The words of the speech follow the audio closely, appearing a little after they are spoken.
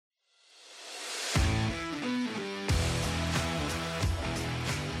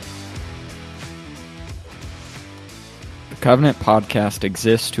Covenant Podcast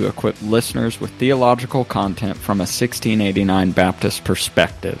exists to equip listeners with theological content from a 1689 Baptist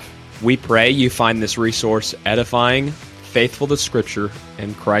perspective. We pray you find this resource edifying, faithful to Scripture,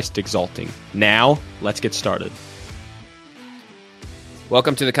 and Christ exalting. Now, let's get started.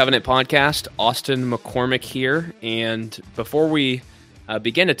 Welcome to the Covenant Podcast. Austin McCormick here, and before we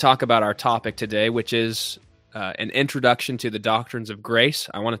begin to talk about our topic today, which is an introduction to the Doctrines of Grace,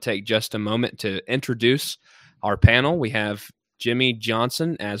 I want to take just a moment to introduce our panel. We have Jimmy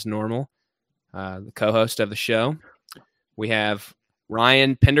Johnson, as normal, the co-host of the show. We have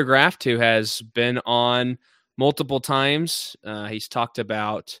Ryan Pendergraft, who has been on multiple times. He's talked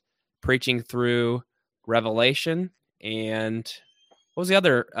about preaching through Revelation. And what was the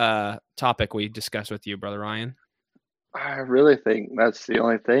other topic we discussed with you, Brother Ryan? I really think that's the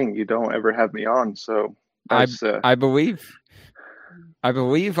only thing. You don't ever have me on, so that's, I believe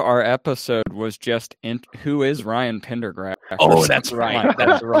our episode was just who is Ryan Pendergraft? Oh, that's right.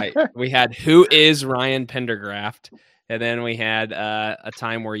 That's right. We had who is Ryan Pendergraft, and then we had a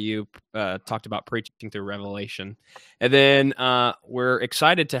time where you talked about preaching through Revelation. And then we're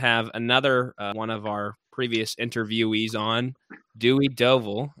excited to have another one of our previous interviewees on, Dewey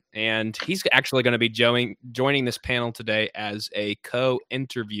Dovel, and he's actually going to be joining this panel today as a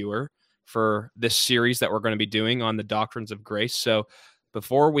co-interviewer for this series that we're going to be doing on the Doctrines of Grace. So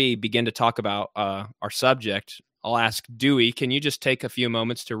before we begin to talk about our subject, I'll ask Dewey, can you just take a few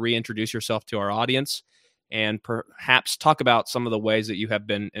moments to reintroduce yourself to our audience and perhaps talk about some of the ways that you have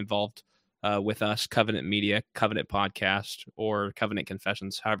been involved with us, Covenant Media, Covenant Podcast, or Covenant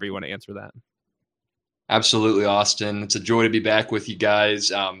Confessions, however you want to answer that? Absolutely, Austin. It's a joy to be back with you guys.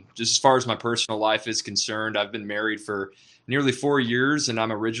 Just as far as my personal life is concerned, I've been married for nearly 4 years, and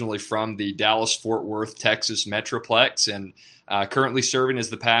I'm originally from the Dallas-Fort Worth, Texas Metroplex, and currently serving as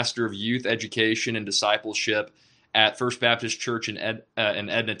the pastor of youth education and discipleship at First Baptist Church in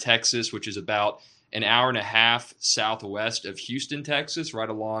Edna, Texas, which is about an hour and a half southwest of Houston, Texas, right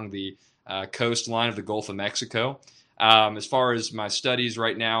along the coastline of the Gulf of Mexico. As far as my studies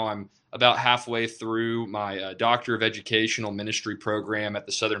right now, I'm about halfway through my Doctor of Educational Ministry program at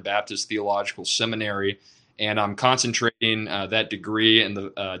the Southern Baptist Theological Seminary, and I'm concentrating that degree in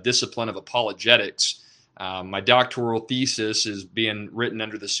the discipline of apologetics. My doctoral thesis is being written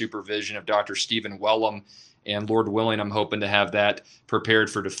under the supervision of Dr. Stephen Wellum, and Lord willing, I'm hoping to have that prepared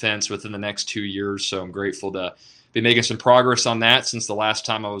for defense within the next 2 years, so I'm grateful to be making some progress on that since the last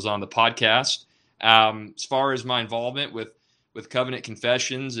time I was on the podcast. As far as my involvement with Covenant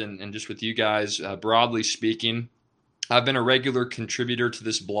Confessions and just with you guys, broadly speaking, I've been a regular contributor to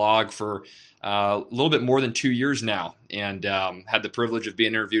this blog for a little bit more than 2 years now, and had the privilege of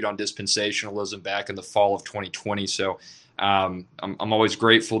being interviewed on dispensationalism back in the fall of 2020. So I'm always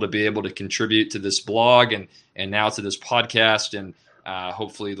grateful to be able to contribute to this blog and now to this podcast, and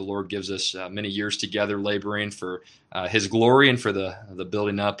hopefully the Lord gives us many years together laboring for His glory and for the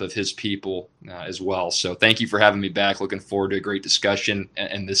building up of His people as well. So thank you for having me back. Looking forward to a great discussion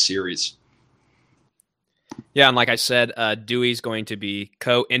in this series. Yeah, and like I said, Dewey's going to be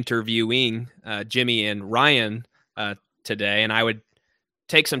co-interviewing Jimmy and Ryan today, and I would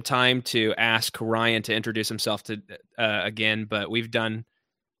take some time to ask Ryan to introduce himself again, but we've done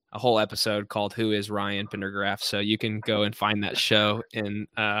a whole episode called Who is Ryan Pendergraft, so you can go and find that show in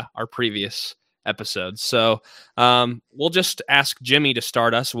our previous episodes. So we'll just ask Jimmy to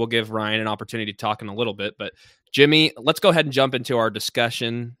start us. We'll give Ryan an opportunity to talk in a little bit, but Jimmy, let's go ahead and jump into our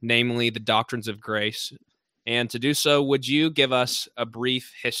discussion, namely the Doctrines of Grace. And to do so, would you give us a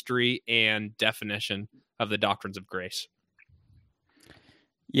brief history and definition of the Doctrines of Grace?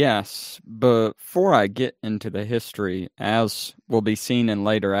 Yes, before I get into the history, as will be seen in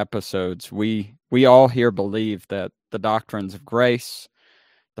later episodes, we all here believe that the Doctrines of Grace,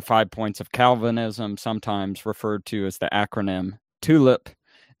 the 5 points of Calvinism, sometimes referred to as the acronym TULIP,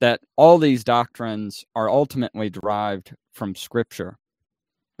 that all these doctrines are ultimately derived from Scripture.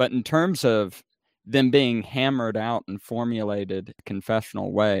 But in terms of them being hammered out and formulated in a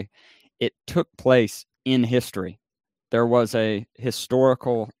confessional way, it took place in history. There was a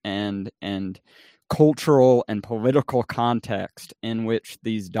historical and cultural and political context in which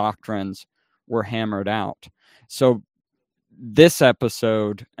these doctrines were hammered out. So this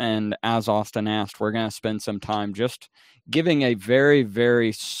episode, and as Austin asked, we're going to spend some time just giving a very,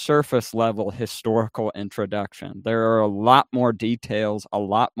 very surface level historical introduction. There are a lot more details, a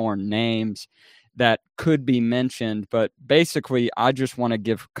lot more names that could be mentioned, but basically I just want to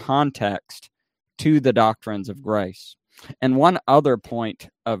give context to the Doctrines of Grace. And one other point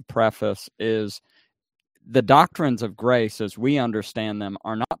of preface is the Doctrines of Grace, as we understand them,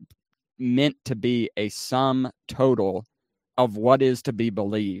 are not meant to be a sum total of what is to be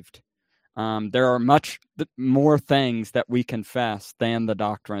believed. There are much more things that we confess than the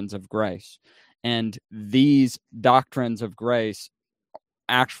doctrines of grace. And these doctrines of grace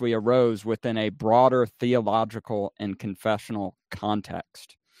actually arose within a broader theological and confessional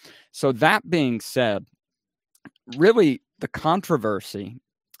context. So that being said, really the controversy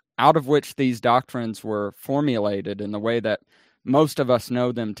out of which these doctrines were formulated in the way that most of us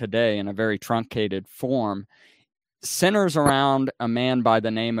know them today in a very truncated form centers around a man by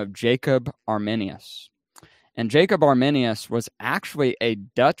the name of Jacob Arminius. And Jacob Arminius was actually a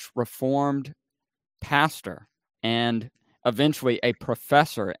Dutch Reformed pastor and eventually a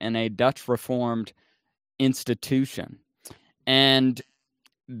professor in a Dutch Reformed institution. And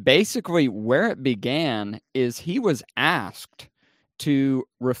basically where it began is he was asked to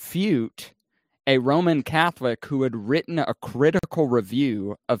refute a Roman Catholic who had written a critical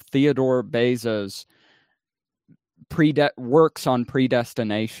review of Theodore Beza's works on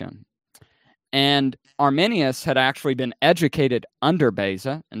predestination. And Arminius had actually been educated under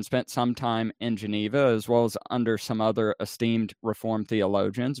Beza and spent some time in Geneva, as well as under some other esteemed Reformed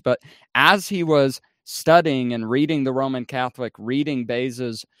theologians. But as he was studying and reading the Roman Catholic, reading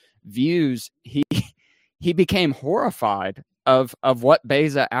Beza's views, he became horrified of what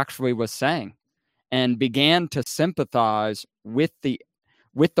Beza actually was saying and began to sympathize with the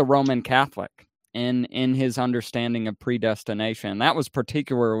Roman Catholic in his understanding of predestination. That was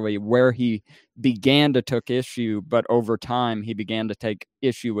particularly where he began to take issue, but over time he began to take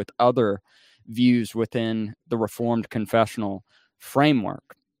issue with other views within the Reformed confessional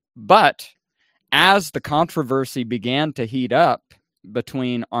framework. But as the controversy began to heat up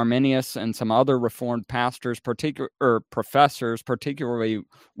between Arminius and some other Reformed pastors, professors, particularly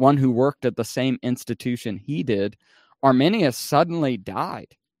one who worked at the same institution he did, Arminius suddenly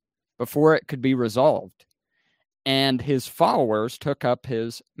died before it could be resolved. And his followers took up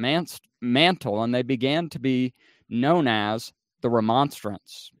his mantle, and they began to be known as the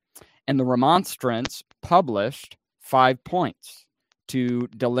Remonstrants. And the Remonstrants published 5 points to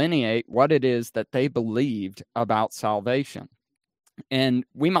delineate what it is that they believed about salvation. And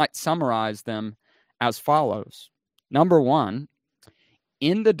we might summarize them as follows. Number 1,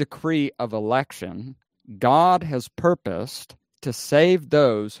 in the decree of election, God has purposed to save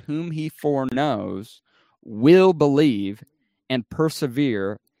those whom he foreknows will believe and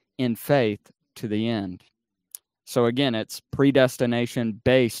persevere in faith to the end. So again, it's predestination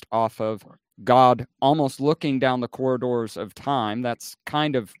based off of God almost looking down the corridors of time. That's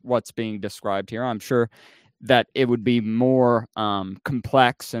kind of what's being described here. I'm sure that it would be more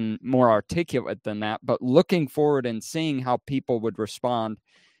complex and more articulate than that, but looking forward and seeing how people would respond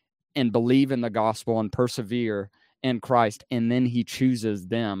and believe in the gospel and persevere in Christ, and then he chooses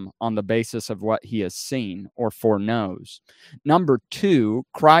them on the basis of what he has seen or foreknows. Number 2,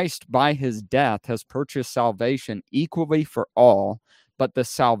 Christ by his death has purchased salvation equally for all, but the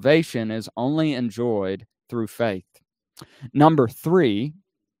salvation is only enjoyed through faith. Number 3,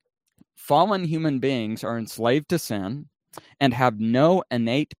 fallen human beings are enslaved to sin and have no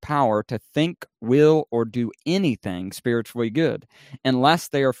innate power to think, will, or do anything spiritually good unless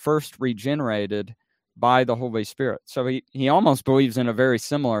they are first regenerated by the Holy Spirit. So he almost believes in a very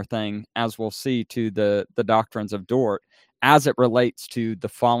similar thing, as we'll see, to the doctrines of Dort, as it relates to the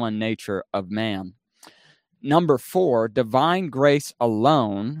fallen nature of man. Number 4, divine grace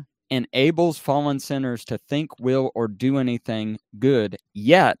alone enables fallen sinners to think, will, or do anything good,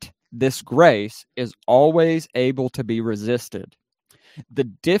 yet this grace is always able to be resisted. The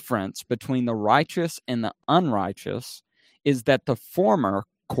difference between the righteous and the unrighteous is that the former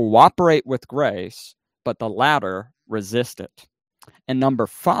cooperate with grace, but the latter resist it. And number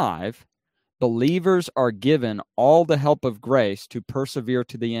 5, believers are given all the help of grace to persevere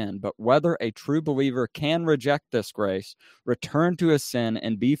to the end, but whether a true believer can reject this grace, return to his sin,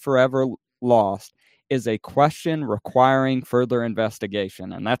 and be forever lost is a question requiring further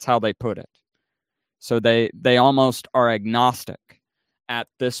investigation. And that's how they put it. So they almost are agnostic at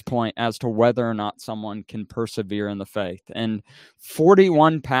this point as to whether or not someone can persevere in the faith. And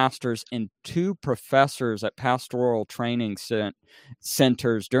 41 pastors and 2 professors at pastoral training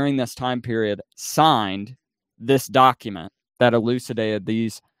centers during this time period signed this document that elucidated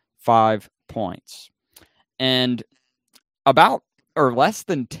these 5 points. And about or less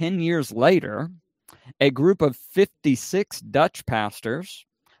than 10 years later, a group of 56 Dutch pastors,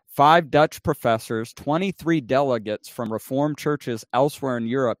 5 Dutch professors, 23 delegates from Reformed churches elsewhere in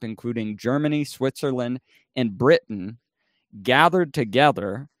Europe, including Germany, Switzerland, and Britain, gathered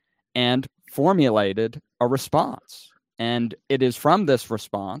together and formulated a response. And it is from this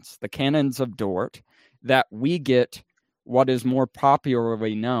response, the Canons of Dort, that we get what is more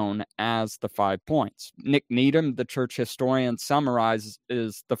popularly known as the 5 points. Nick Needham, the church historian, summarizes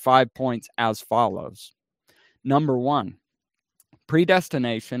the 5 points as follows. Number 1,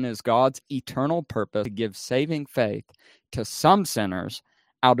 predestination is God's eternal purpose to give saving faith to some sinners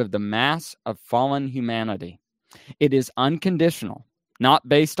out of the mass of fallen humanity. It is unconditional, not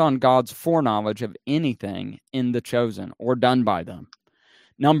based on God's foreknowledge of anything in the chosen or done by them.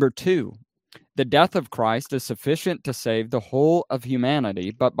 Number 2, the death of Christ is sufficient to save the whole of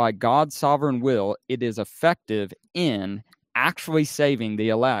humanity, but by God's sovereign will, it is effective in actually saving the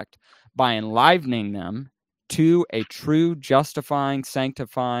elect by enlivening them to a true justifying,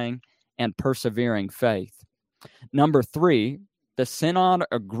 sanctifying, and persevering faith. Number 3, the synod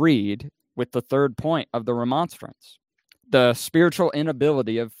agreed with the 3rd point of the remonstrance. The spiritual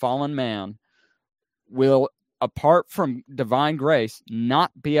inability of fallen man will, apart from divine grace,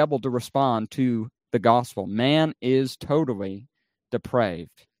 not be able to respond to the gospel. Man is totally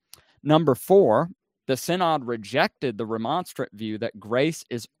depraved. Number 4, the synod rejected the remonstrant view that grace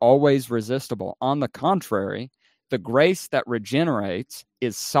is always resistible. On the contrary, the grace that regenerates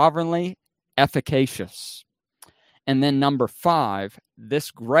is sovereignly efficacious. And then number 5,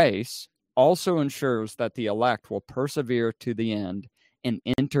 this grace also ensures that the elect will persevere to the end and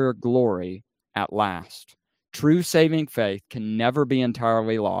enter glory at last. True saving faith can never be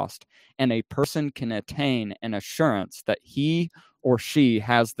entirely lost, and a person can attain an assurance that he or she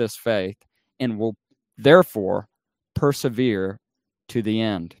has this faith and will therefore persevere to the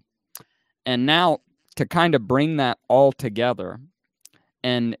end. And now, to kind of bring that all together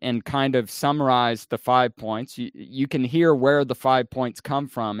and kind of summarize the 5 points, you can hear where the 5 points come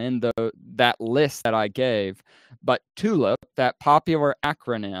from in that list that I gave. But TULIP, that popular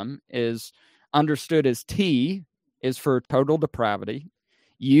acronym, is understood as T is for total depravity,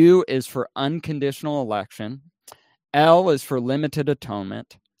 U is for unconditional election, L is for limited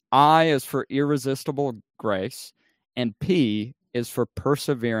atonement, I is for irresistible grace, and P is for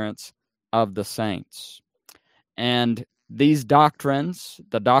perseverance of the saints. And these doctrines,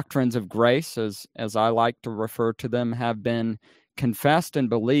 the doctrines of grace, as I like to refer to them, have been confessed and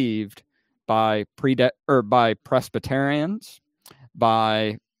believed by Presbyterians,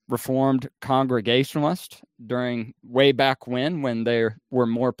 by Reformed Congregationalists during way back when they were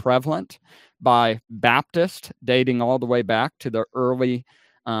more prevalent, by Baptists dating all the way back to the early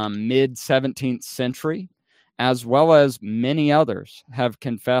mid-17th century, as well as many others have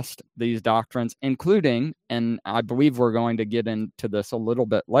confessed these doctrines, including, and I believe we're going to get into this a little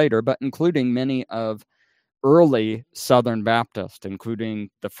bit later, but including many of early Southern Baptists, including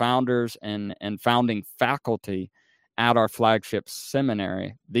the founders and founding faculty at our flagship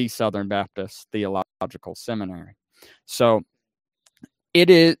seminary, the Southern Baptist Theological Seminary. So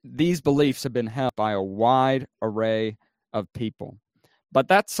these beliefs have been held by a wide array of people. But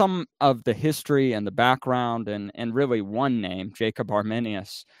that's some of the history and the background and really one name, Jacob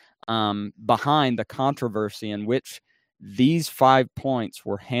Arminius, behind the controversy in which these 5 points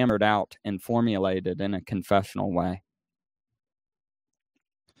were hammered out and formulated in a confessional way.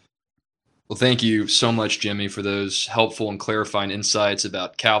 Well, thank you so much, Jimmy, for those helpful and clarifying insights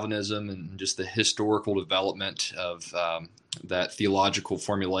about Calvinism and just the historical development of that theological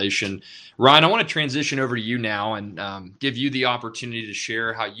formulation. Ryan, I want to transition over to you now and give you the opportunity to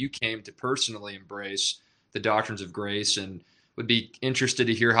share how you came to personally embrace the doctrines of grace, and would be interested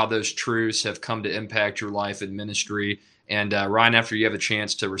to hear how those truths have come to impact your life and ministry. And Ryan, after you have a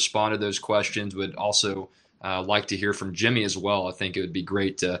chance to respond to those questions, would also like to hear from Jimmy as well. I think it would be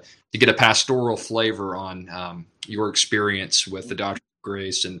great to get a pastoral flavor on your experience with the doctrine of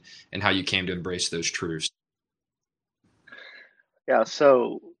grace and how you came to embrace those truths. Yeah,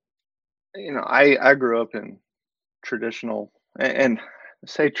 so, I grew up in traditional, and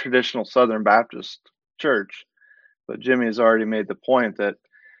say traditional Southern Baptist church, but Jimmy has already made the point that,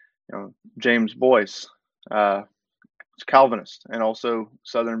 James Boyce is Calvinist and also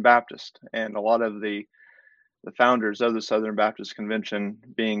Southern Baptist, and a lot of the founders of the Southern Baptist Convention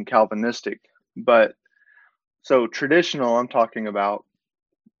being Calvinistic. But so traditional, I'm talking about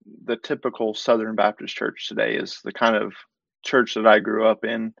the typical Southern Baptist church today is the kind of church that I grew up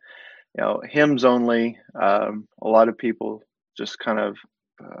in, hymns only. A lot of people just kind of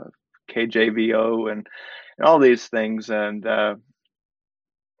KJVO and all these things. And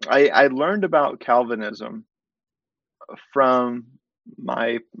I learned about Calvinism from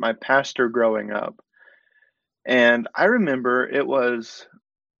my pastor growing up. And I remember it was,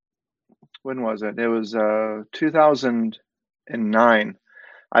 when was it? It was 2009,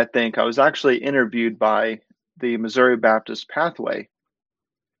 I think. I was actually interviewed by the Missouri Baptist Pathway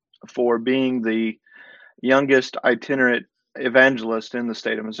for being the youngest itinerant evangelist in the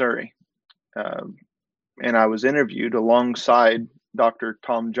state of Missouri. And I was interviewed alongside Dr.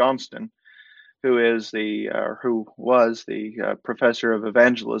 Tom Johnston, who was the professor of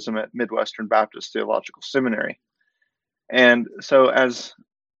evangelism at Midwestern Baptist Theological Seminary. And so as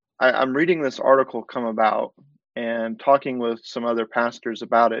I'm reading this article come about and talking with some other pastors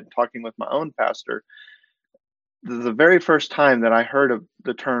about it, talking with my own pastor, the very first time that I heard of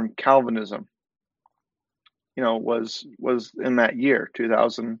the term Calvinism, was in that year,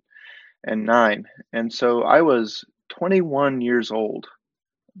 2009. And so I was 21 years old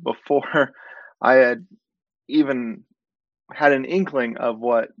before I had even had an inkling of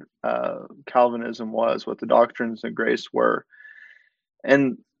what Calvinism was, what the doctrines of grace were.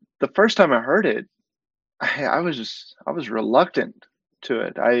 And the first time I heard it, I was reluctant to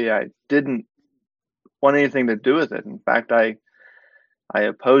it. I didn't want anything to do with it. In fact, I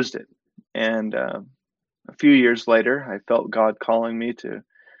opposed it. And a few years later, I felt God calling me to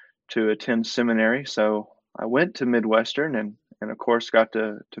attend seminary. So I went to Midwestern and of course got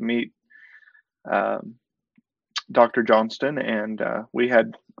to meet Dr. Johnston, and we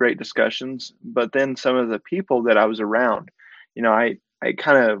had great discussions. But then some of the people that I was around, I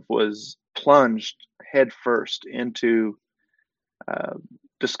kind of was plunged headfirst into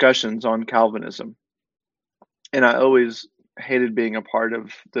discussions on Calvinism. And I always hated being a part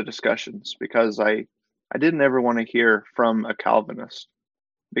of the discussions because I didn't ever want to hear from a Calvinist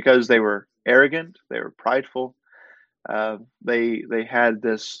because they were arrogant, they were prideful, they had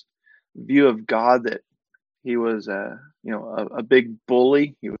this view of God that he was a big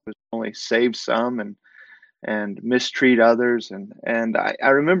bully. He would only save some and mistreat others. And I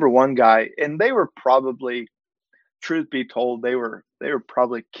remember one guy, and they were probably, truth be told, they were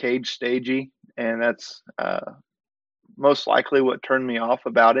probably cage stagey, and that's most likely what turned me off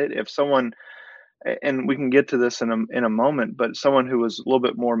about it. If someone, and we can get to this in a moment, but someone who was a little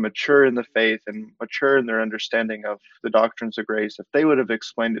bit more mature in the faith and mature in their understanding of the doctrines of grace, if they would have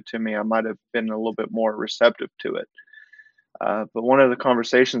explained it to me, I might have been a little bit more receptive to it. But one of the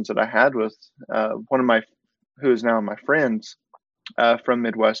conversations that I had with who is now my friends from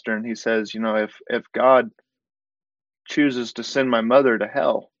Midwestern, he says, if God chooses to send my mother to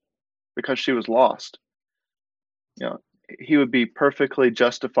hell because she was lost, he would be perfectly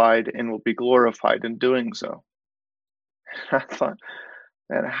justified and will be glorified in doing so. I thought,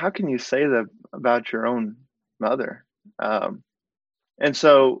 man, how can you say that about your own mother? And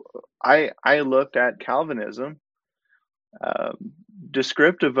so I looked at Calvinism,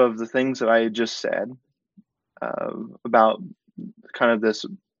 descriptive of the things that I had just said about kind of this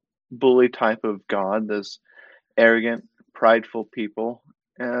bully type of God, this arrogant, prideful people,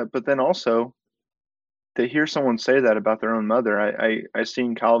 but then also to hear someone say that about their own mother, I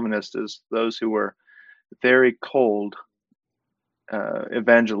seen Calvinists as those who were very cold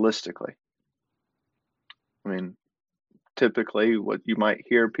evangelistically. I mean, typically what you might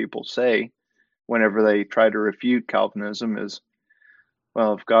hear people say whenever they try to refute Calvinism is,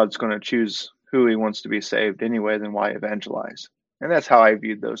 well, if God's going to choose who he wants to be saved anyway, then why evangelize? And that's how I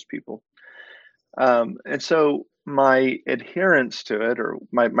viewed those people. And so my adherence to it, or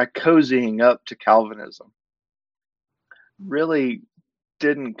my cozying up to Calvinism, really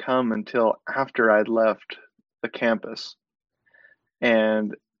didn't come until after I'd left the campus.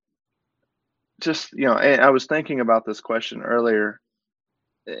 And just, and I was thinking about this question earlier,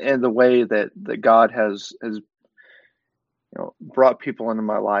 and the way that God has brought people into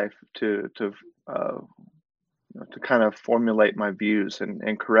my life to kind of formulate my views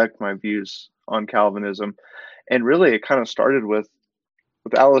and correct my views on Calvinism. And really it kind of started with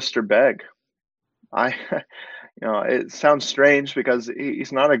Alistair Begg. It sounds strange because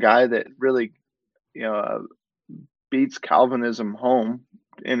he's not a guy that really, beats Calvinism home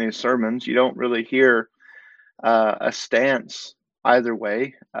in his sermons. You don't really hear a stance either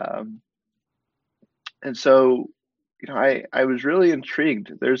way. And so, I was really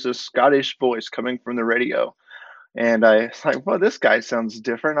intrigued. There's this Scottish voice coming from the radio, and I was like, well, this guy sounds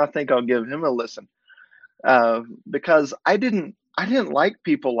different. I think I'll give him a listen. Because I didn't like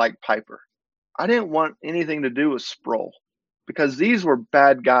people like Piper. I didn't want anything to do with Sproul because these were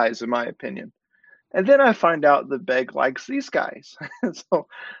bad guys, in my opinion. And then I find out that Begg likes these guys.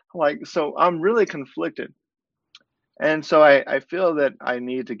 So I'm really conflicted. And so I feel that I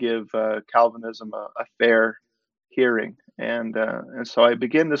need to give Calvinism a fair hearing. And so I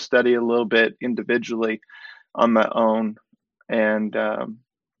began to study a little bit individually on my own, and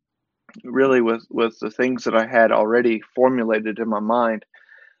really with the things that I had already formulated in my mind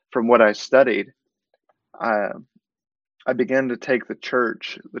from what I studied. I began to take the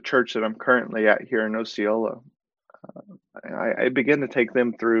church that I'm currently at here in Osceola. I began to take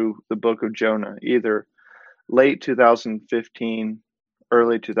them through the book of Jonah, either late 2015,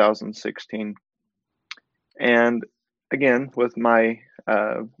 early 2016. And again, with my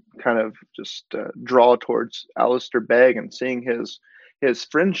kind of just draw towards Alistair Begg and seeing his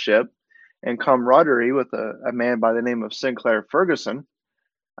friendship and camaraderie with a man by the name of Sinclair Ferguson,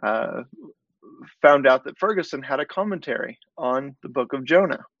 found out that Ferguson had a commentary on the book of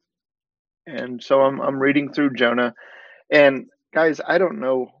Jonah. And so I'm reading through Jonah, and guys, I don't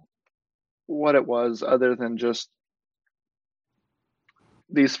know what it was other than just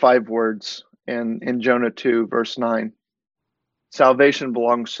these 5 words in Jonah 2, verse 9. Salvation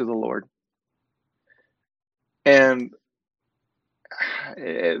belongs to the Lord. And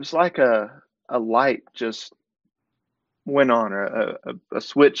it was like a light just went on, or a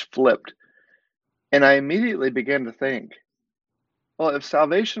switch flipped. And I immediately began to think, well, if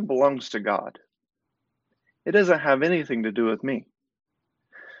salvation belongs to God, it doesn't have anything to do with me.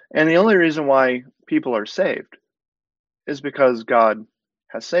 And the only reason why people are saved is because God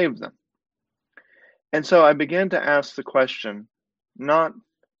has saved them. And so I began to ask the question, not,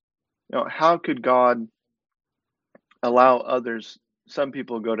 how could God allow some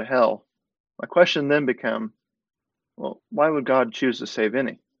people go to hell? My question then became, well, why would God choose to save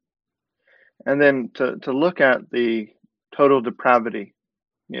any? And then to look at the total depravity,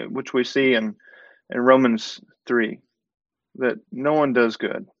 which we see in Romans 3, that no one does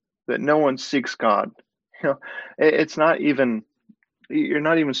good, that no one seeks God. It's not even, you're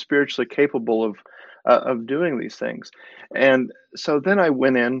not even spiritually capable of doing these things. And so then I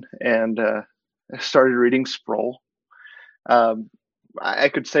went in and started reading Sproul. I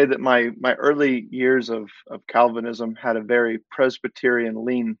could say that my early years of Calvinism had a very Presbyterian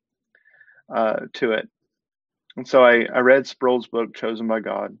lean to it. And so I read Sproul's book, Chosen by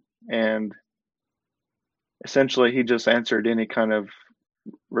God, and essentially he just answered any kind of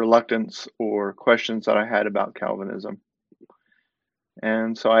reluctance or questions that I had about Calvinism.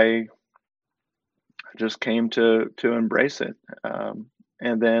 And so I just came to embrace it.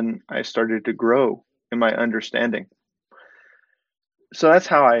 And then I started to grow in my understanding. So that's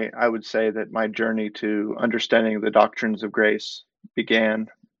how I would say that my journey to understanding the doctrines of grace began.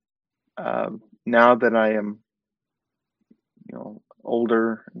 Now that I am,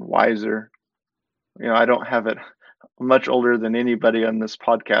 older and wiser, I don't have it much older than anybody on this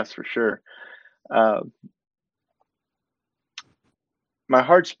podcast for sure. My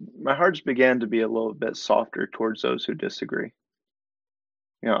heart's began to be a little bit softer towards those who disagree.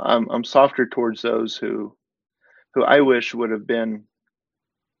 I'm softer towards those who I wish would have been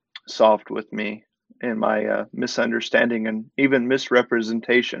soft with me in my misunderstanding and even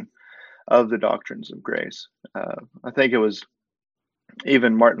misrepresentation of the doctrines of grace. I think it was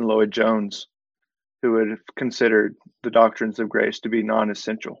even Martin Lloyd-Jones who would have considered the doctrines of grace to be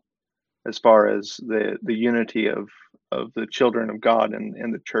non-essential as far as the unity of the children of God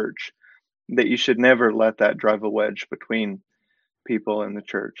and the church, that you should never let that drive a wedge between people in the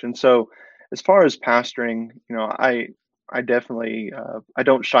church. And so as far as pastoring, I definitely, I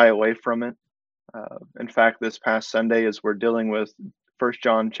don't shy away from it. In fact, this past Sunday, as we're dealing with 1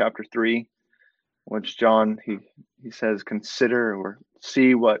 John chapter 3, which John, he says, consider or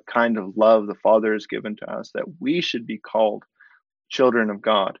see what kind of love the Father has given to us, that we should be called children of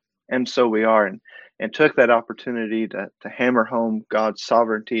God. And so we are, and took that opportunity to hammer home God's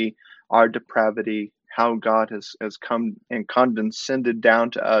sovereignty, our depravity, how God has come and condescended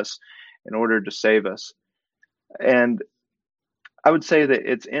down to us in order to save us. And I would say that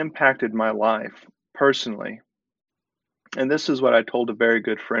it's impacted my life personally. And this is what I told a very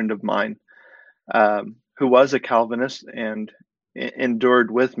good friend of mine, who was a Calvinist and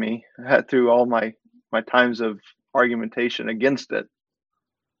endured with me through all my times of argumentation against it.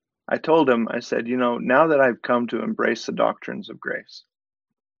 I told him, I said, now that I've come to embrace the doctrines of grace,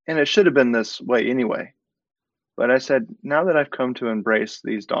 and it should have been this way anyway, but I said, now that I've come to embrace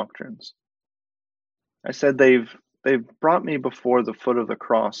these doctrines, I said, they've brought me before the foot of the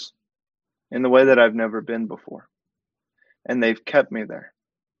cross in the way that I've never been before, and they've kept me there.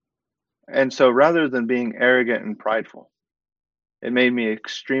 And so rather than being arrogant and prideful, it made me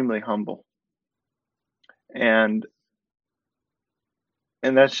extremely humble. And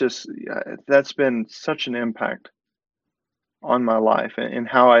that's been such an impact on my life and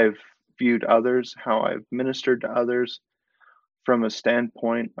how I've viewed others, how I've ministered to others from a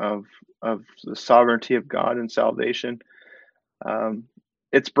standpoint of the sovereignty of God and salvation.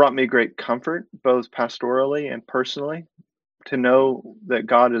 It's brought me great comfort, both pastorally and personally, to know that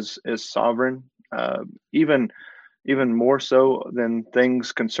God is sovereign, even even more so than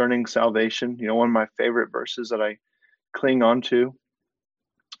things concerning salvation. One of my favorite verses that I cling on to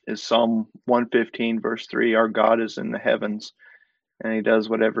is Psalm 115, verse 3. Our God is in the heavens, and he does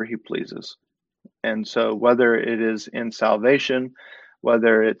whatever he pleases. And so whether it is in salvation,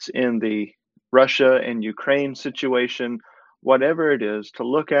 whether it's in the Russia and Ukraine situation, whatever it is, to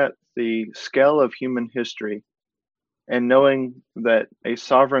look at the scale of human history and knowing that a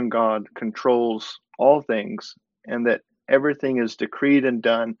sovereign God controls all things and that everything is decreed and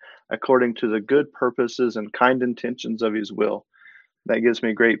done according to the good purposes and kind intentions of his will, that gives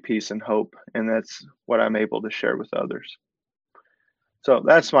me great peace and hope. And that's what I'm able to share with others. So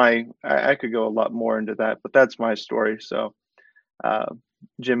that's I could go a lot more into that, but that's my story. So,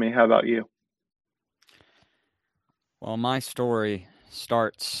 Jimmy, how about you? Well, my story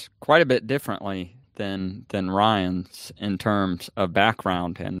starts quite a bit differently than Ryan's in terms of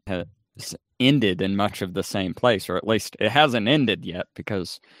background, and has ended in much of the same place, or at least it hasn't ended yet,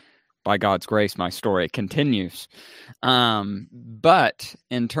 because by God's grace, my story continues. But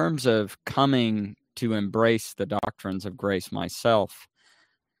in terms of coming to embrace the doctrines of grace myself,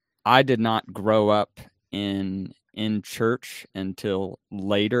 I did not grow up in church until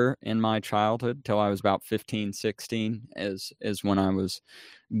later in my childhood, till I was about 15, 16, is when I was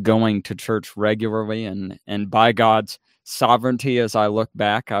going to church regularly. And by God's sovereignty, as I look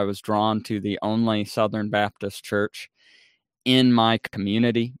back, I was drawn to the only Southern Baptist church in my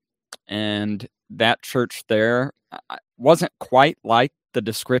community. And that church there wasn't quite like the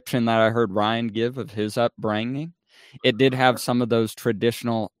description that I heard Ryan give of his upbringing. It did have some of those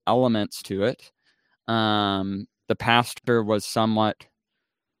traditional elements to it. The pastor was somewhat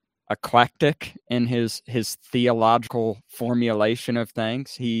eclectic in his theological formulation of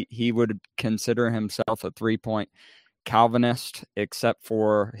things. He would consider himself a 3-point Calvinist, except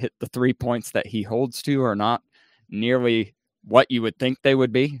for the 3 points that he holds to are not nearly what you would think they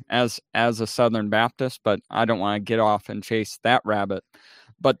would be as a Southern Baptist, but I don't want to get off and chase that rabbit.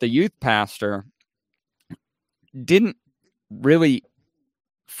 But the youth pastor didn't really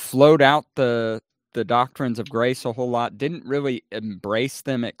float out the doctrines of grace a whole lot, didn't really embrace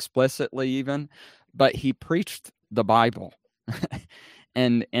them explicitly even, but he preached the Bible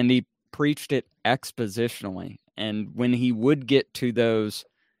and he preached it expositionally. And when he would get to those,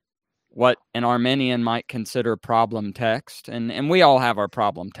 what an Arminian might consider problem text, and we all have our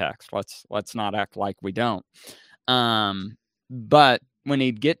problem text. Let's not act like we don't. But when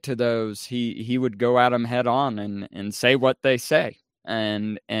he'd get to those, he would go at them head on and say what they say.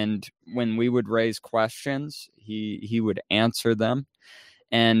 And when we would raise questions, he would answer them.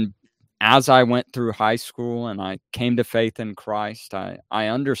 And as I went through high school and I came to faith in Christ, I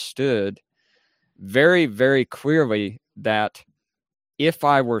understood very, very clearly that if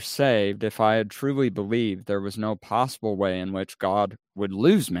I were saved, if I had truly believed, there was no possible way in which God would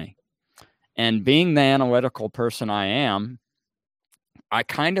lose me. And being the analytical person I am, I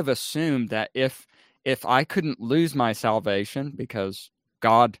kind of assumed that if I couldn't lose my salvation because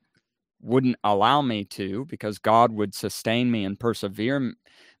God wouldn't allow me to, because God would sustain me and persevere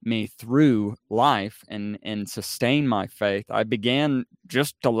me through life and sustain my faith, I began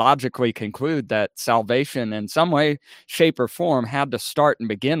just to logically conclude that salvation in some way, shape, or form had to start and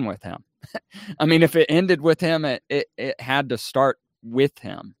begin with him. I mean, if it ended with him, it had to start with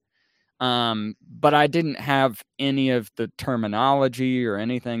him. But I didn't have any of the terminology or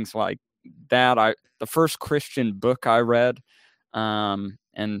anything like that. The first Christian book I read, and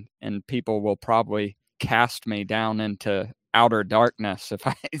people will probably cast me down into outer darkness if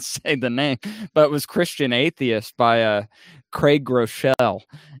I say the name, but it was Christian Atheist by Craig Groeschel,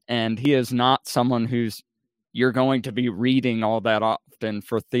 and he is not someone you're going to be reading all that often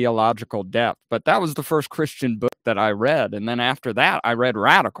for theological depth. But that was the first Christian book that I read, and then after that, I read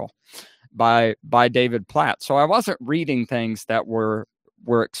Radical by David Platt. So I wasn't reading things that were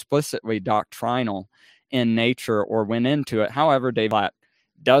explicitly doctrinal in nature or went into it. However, David Platt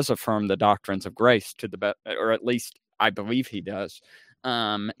does affirm the doctrines of grace to the best, or at least I believe he does.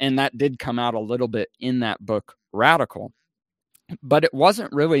 And that did come out a little bit in that book, Radical. But it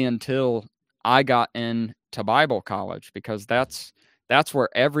wasn't really until I got into Bible college, because that's where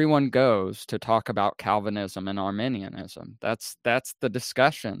everyone goes to talk about Calvinism and Arminianism. That's the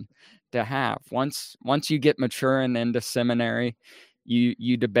discussion to have. Once you get mature and into seminary,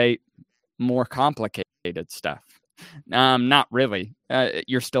 you debate more complicated stuff. Not really.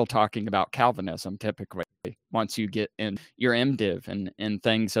 You're still talking about Calvinism typically once you get in your MDiv and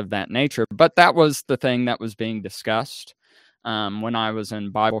things of that nature. But that was the thing that was being discussed when I was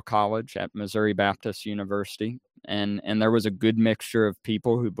in Bible college at Missouri Baptist University. And there was a good mixture of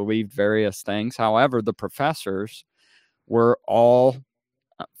people who believed various things. However, the professors were all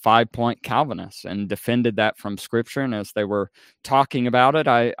 5-point Calvinists and defended that from Scripture. And as they were talking about it,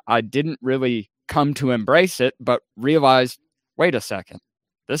 I didn't really come to embrace it, but realized, wait a second,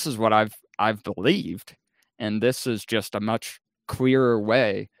 this is what I've believed, and this is just a much clearer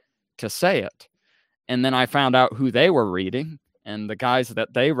way to say it. And then I found out who they were reading and the guys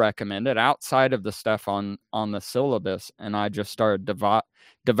that they recommended outside of the stuff on the syllabus, and I just started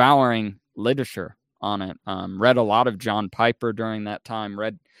devouring literature on it. Read a lot of John Piper during that time.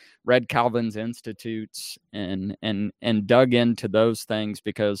 Read Calvin's Institutes and dug into those things,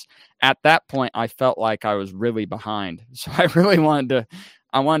 because at that point I felt like I was really behind. So I really wanted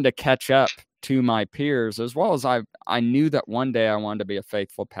to catch up to my peers, as well as I knew that one day I wanted to be a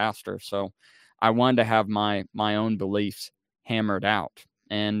faithful pastor. So I wanted to have my own beliefs hammered out.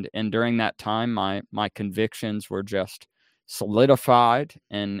 And during that time, my convictions were just solidified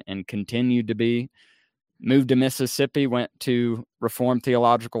and continued to be. Moved to Mississippi, went to Reformed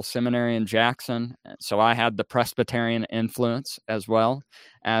Theological Seminary in Jackson. So I had the Presbyterian influence as well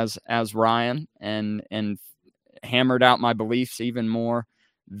as Ryan, and hammered out my beliefs even more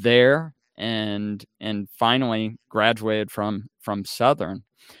there, and finally graduated from Southern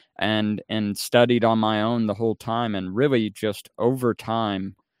and studied on my own the whole time. And really just over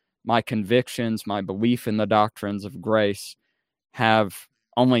time, my convictions, my belief in the doctrines of grace have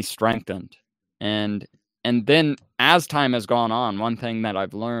only strengthened. And then as time has gone on, one thing that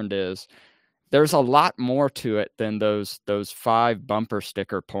I've learned is there's a lot more to it than those 5 bumper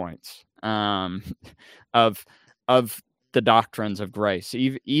sticker points of the doctrines of grace.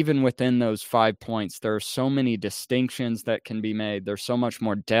 Even within those 5 points, there are so many distinctions that can be made. There's so much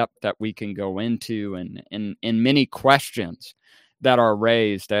more depth that we can go into, and many questions that are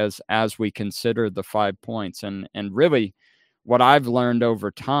raised as we consider the 5 points. And really, what I've learned over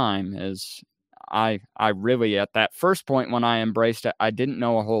time is I really, at that first point when I embraced it, I didn't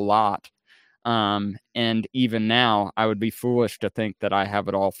know a whole lot. And even now, I would be foolish to think that I have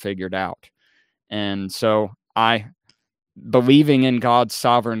it all figured out. And so believing in God's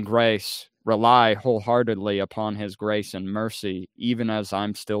sovereign grace, rely wholeheartedly upon his grace and mercy, even as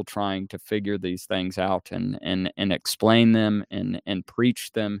I'm still trying to figure these things out and explain them and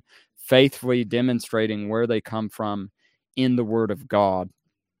preach them faithfully, demonstrating where they come from in the Word of God.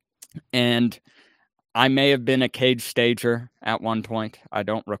 And I may have been a cage stager at one point. I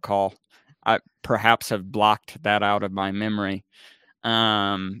don't recall. I perhaps have blocked that out of my memory.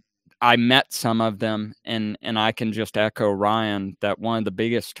 I met some of them, and I can just echo Ryan that one of the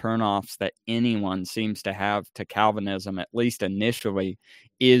biggest turnoffs that anyone seems to have to Calvinism, at least initially,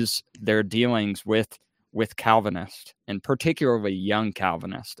 is their dealings with Calvinists, and particularly young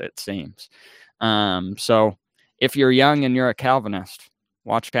Calvinists, it seems. So if you're young and you're a Calvinist,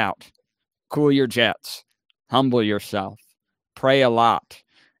 watch out. Cool your jets. Humble yourself. Pray a lot.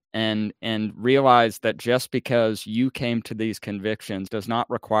 And realize that just because you came to these convictions does not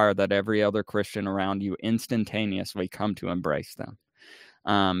require that every other Christian around you instantaneously come to embrace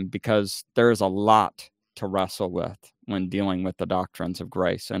them, because there is a lot to wrestle with when dealing with the doctrines of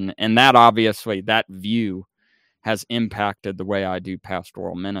grace. And that obviously, that view has impacted the way I do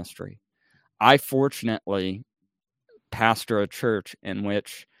pastoral ministry. I fortunately pastor a church in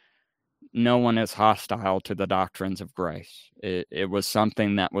which no one is hostile to the doctrines of grace. It was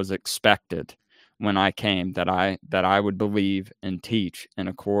something that was expected when I came, that I would believe and teach in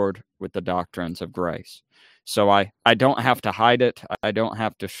accord with the doctrines of grace. So I don't have to hide it. I don't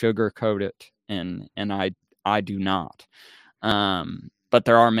have to sugarcoat it, and I do not. But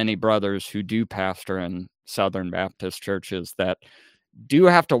there are many brothers who do pastor in Southern Baptist churches that do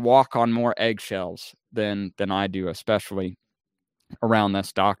have to walk on more eggshells than I do, especially around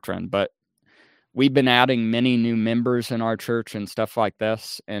this doctrine. But we've been adding many new members in our church and stuff like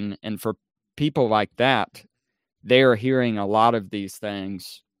this. And for people like that, they are hearing a lot of these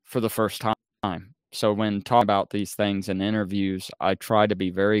things for the first time. So when talking about these things in interviews, I try to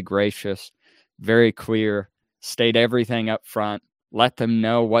be very gracious, very clear, state everything up front, let them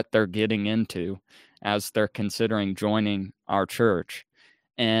know what they're getting into as they're considering joining our church,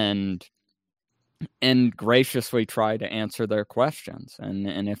 and graciously try to answer their questions.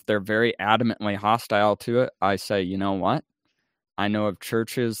 And if they're very adamantly hostile to it, I say, you know what? I know of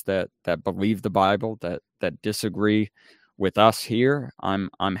churches that believe the Bible, that disagree with us here.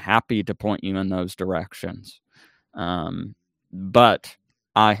 I'm happy to point you in those directions. But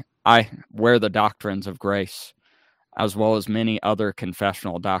I wear the doctrines of grace as well as many other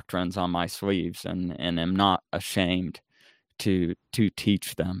confessional doctrines on my sleeves, and am not ashamed to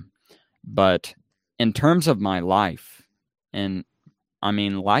teach them. But in terms of my life, and I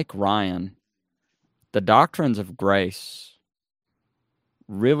mean, like Ryan, the doctrines of grace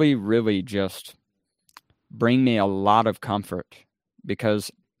really, really just bring me a lot of comfort,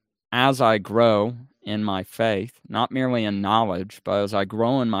 because as I grow in my faith, not merely in knowledge, but as I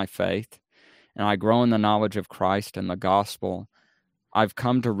grow in my faith and I grow in the knowledge of Christ and the gospel, I've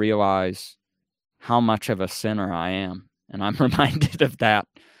come to realize how much of a sinner I am. And I'm reminded of that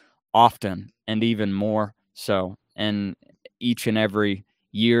often, and even more so. And each and every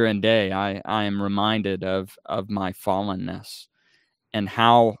year and day, I am reminded of my fallenness and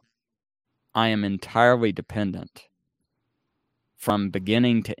how I am entirely dependent from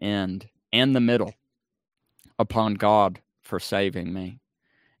beginning to end and the middle upon God for saving me.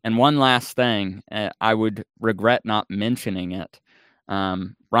 And one last thing, I would regret not mentioning it.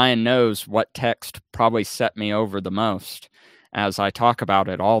 Ryan knows what text probably set me over the most, as I talk about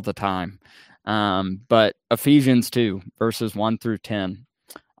it all the time. But Ephesians 2, verses 1 through 10,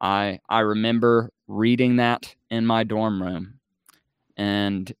 I remember reading that in my dorm room,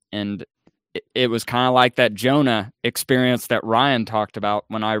 and it was kind of like that Jonah experience that Ryan talked about.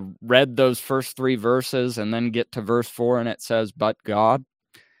 When I read those first 3 verses and then get to verse 4 and it says, "But God,"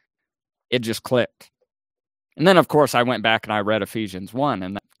 it just clicked. And then, of course, I went back and I read Ephesians 1,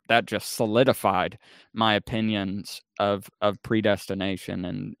 and that just solidified my opinions of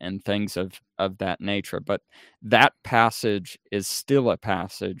predestination and things of that nature. But that passage is still a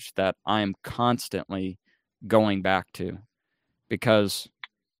passage that I am constantly going back to, because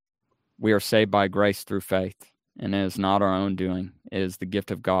we are saved by grace through faith, and it is not our own doing. It is the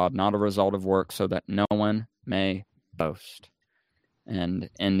gift of God, not a result of work, so that no one may boast. And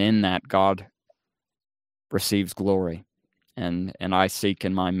in that, God receives glory. And I seek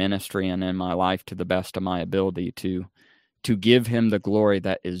in my ministry and in my life, to the best of my ability, to give him the glory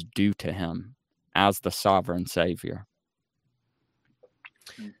that is due to him as the sovereign Savior.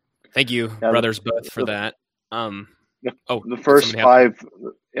 Thank you, brothers, both for that. The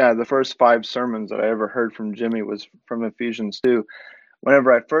first 5 sermons that I ever heard from Jimmy was from Ephesians 2.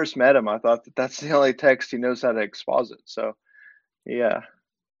 Whenever I first met him, I thought that's the only text he knows how to exposit. So, yeah,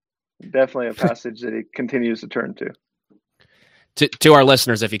 definitely a passage that he continues to turn to. To our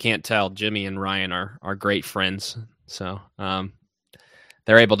listeners, if you can't tell, Jimmy and Ryan are great friends. So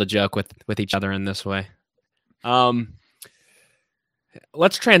they're able to joke with each other in this way.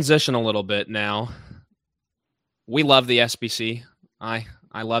 Let's transition a little bit now. We love the SBC. I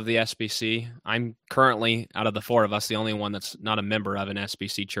love the SBC. I'm currently, out of the 4 of us, the only one that's not a member of an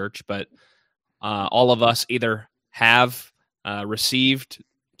SBC church, but all of us either have received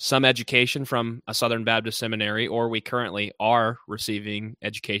some education from a Southern Baptist seminary, or we currently are receiving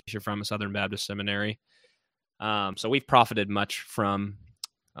education from a Southern Baptist seminary. So we've profited much from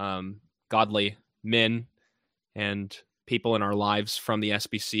godly men and people in our lives from the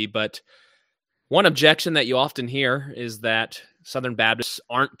SBC. But one objection that you often hear is that Southern Baptists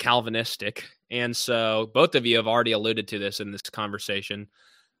aren't Calvinistic. And so both of you have already alluded to this in this conversation.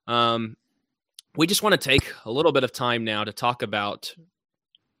 We just want to take a little bit of time now to talk about,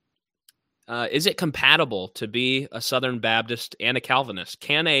 is it compatible to be a Southern Baptist and a Calvinist?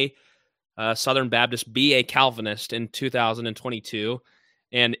 Can a Southern Baptist be a Calvinist in 2022?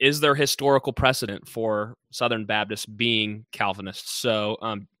 And is there historical precedent for Southern Baptists being Calvinists? So,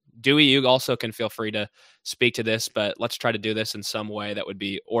 Dewey, you also can feel free to speak to this, but let's try to do this in some way that would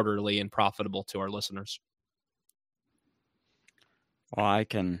be orderly and profitable to our listeners. Well, I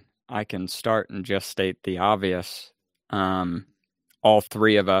can start and just state the obvious. All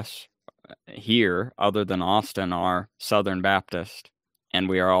 3 of us here, other than Austin, are Southern Baptist, and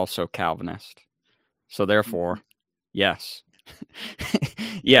we are also Calvinist. So therefore, yes.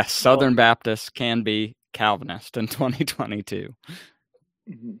 Yes, Southern Baptists can be Calvinist in 2022.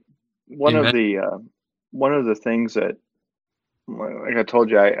 One of the things that, like I told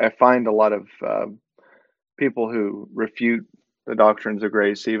you, I find a lot of people who refute the doctrines of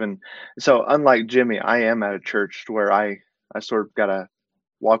grace. Even so, unlike Jimmy, I am at a church where I sort of got to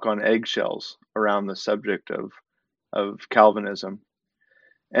walk on eggshells around the subject of Calvinism.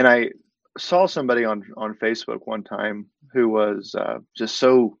 And I saw somebody on Facebook one time who was just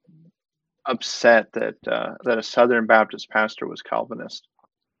so upset that a Southern Baptist pastor was Calvinist.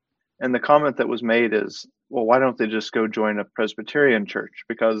 And the comment that was made is, well, why don't they just go join a Presbyterian church?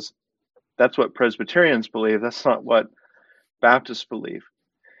 Because that's what Presbyterians believe. That's not what Baptists believe.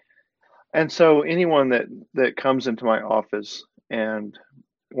 And so anyone that comes into my office and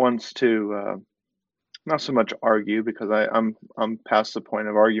wants to not so much argue, because I'm past the point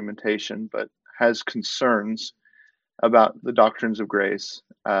of argumentation, but has concerns about the doctrines of grace.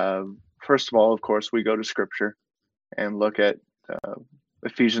 First of all, of course, we go to Scripture and look at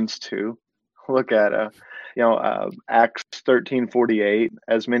Ephesians 2, look at Acts 13:48,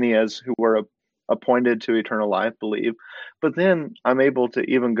 as many as who were appointed to eternal life believe. But then I'm able to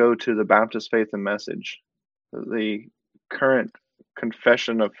even go to the Baptist Faith and Message, the current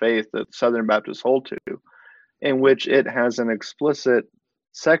confession of faith that Southern Baptists hold to, in which it has an explicit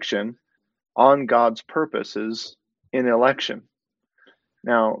section on God's purposes in election.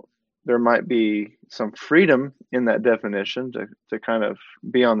 Now, there might be some freedom in that definition to kind of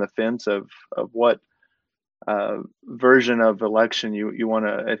be on the fence of what version of election you want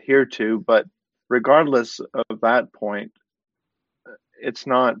to adhere to, but regardless of that point, it's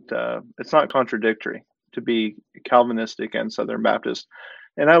not contradictory to be Calvinistic and Southern Baptist.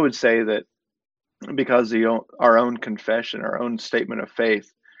 And I would say that because our own confession, our own statement of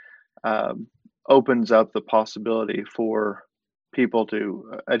faith, opens up the possibility for people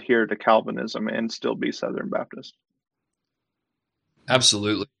to adhere to Calvinism and still be Southern Baptist.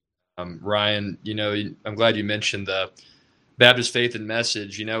 Absolutely. Ryan, I'm glad you mentioned the Baptist Faith and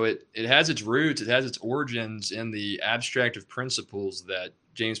Message. It has its roots, it has its origins in the abstractive principles that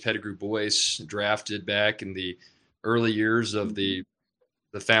James Pettigrew Boyce drafted back in the early years of the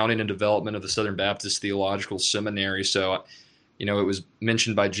founding and development of the Southern Baptist Theological Seminary. So, it was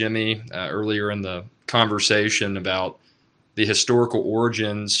mentioned by Jimmy earlier in the conversation about the historical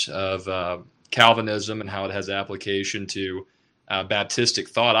origins of Calvinism and how it has application to Baptistic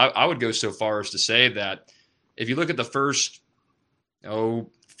thought. I would go so far as to say that if you look at the first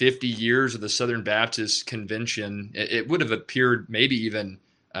 50 years of the Southern Baptist Convention, it would have appeared maybe even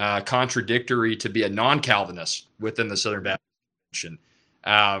contradictory to be a non-Calvinist within the Southern Baptist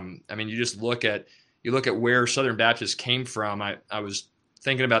Convention. You just look at where Southern Baptists came from. I was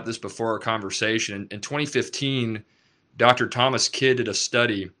thinking about this before our conversation. In 2015, Dr. Thomas Kidd did a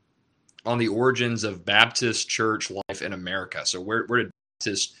study on the origins of Baptist church life in America. So where did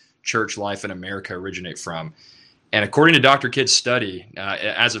Baptist church life in America originate from? And according to Dr. Kidd's study,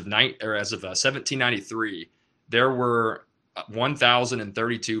 as of 1793, there were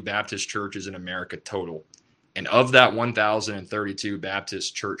 1,032 Baptist churches in America total. And of that 1,032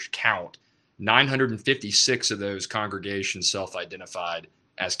 Baptist church count, 956 of those congregations self-identified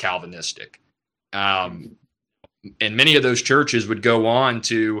as Calvinistic. And many of those churches would go on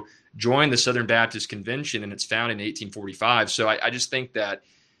to join the Southern Baptist Convention in its founding in 1845. So I just think that,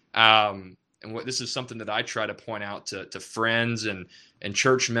 this is something that I try to point out to friends and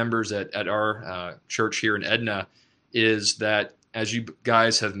church members at our church here in Edna, is that, as you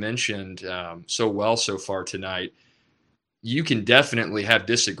guys have mentioned so well so far tonight, you can definitely have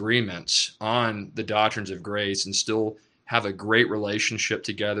disagreements on the doctrines of grace and still have a great relationship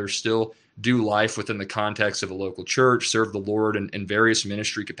together, still do life within the context of a local church, serve the Lord in various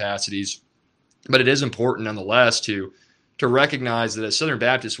ministry capacities. But it is important nonetheless to recognize that as Southern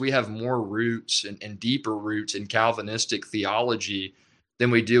Baptists, we have more roots and deeper roots in Calvinistic theology than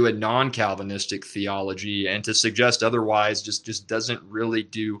we do in non-Calvinistic theology. And to suggest otherwise just doesn't really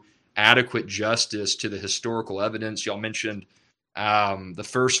do adequate justice to the historical evidence. Y'all mentioned the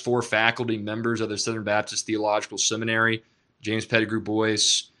first four faculty members of the Southern Baptist Theological Seminary: James Pettigrew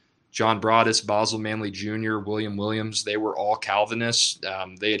Boyce, John Broadus, Basil Manley Jr., William Williams. They were all Calvinists.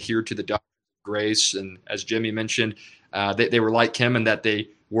 They adhered to the doctrine of grace. And as Jimmy mentioned, they were like him in that they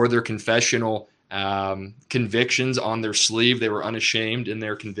wore their confessional convictions on their sleeve. They were unashamed in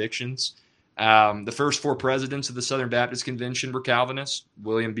their convictions. The first four presidents of the Southern Baptist Convention were Calvinists: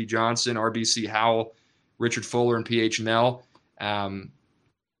 William B. Johnson, R.B.C. Howell, Richard Fuller, and P.H. Mell.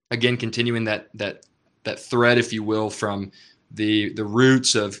 Again, continuing that thread, if you will, from the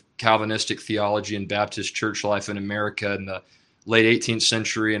roots of Calvinistic theology and Baptist church life in America in the late 18th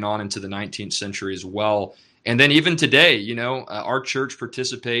century and on into the 19th century as well. And then even today, our church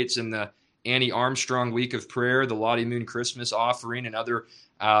participates in the Annie Armstrong Week of Prayer, the Lottie Moon Christmas Offering, and other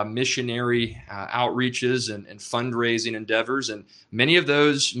missionary outreaches and fundraising endeavors. And many of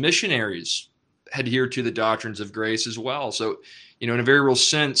those missionaries adhere to the doctrines of grace as well. So, in a very real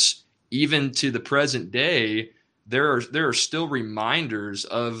sense, even to the present day, there are still reminders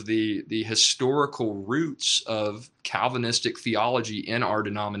of the historical roots of Calvinistic theology in our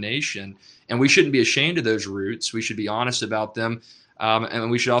denomination. And we shouldn't be ashamed of those roots. We should be honest about them. And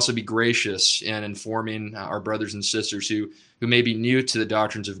we should also be gracious in informing our brothers and sisters who may be new to the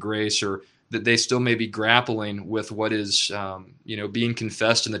doctrines of grace, or that they still may be grappling with what is, being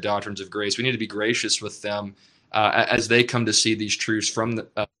confessed in the doctrines of grace. We need to be gracious with them as they come to see these truths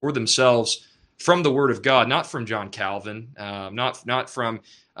for themselves from the Word of God, not from John Calvin, not from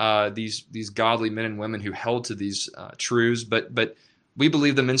these godly men and women who held to these truths, but we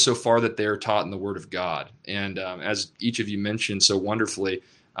believe them insofar that they are taught in the Word of God. And as each of you mentioned so wonderfully,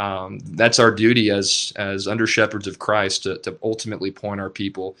 That's our duty as under shepherds of Christ to ultimately point our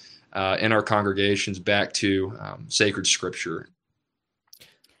people in our congregations back to sacred Scripture.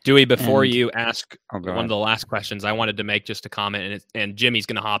 Dewey, before you ask one of the last questions, I wanted to make just a comment, and Jimmy's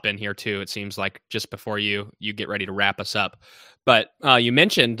going to hop in here too. It seems like just before you get ready to wrap us up. But you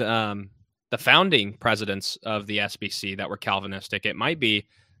mentioned the founding presidents of the SBC that were Calvinistic. It might be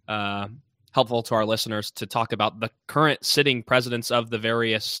helpful to our listeners to talk about the current sitting presidents of the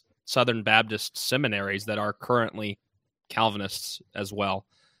various Southern Baptist seminaries that are currently Calvinists as well.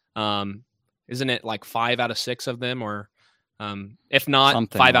 Isn't it like 5 out of 6 of them, or if not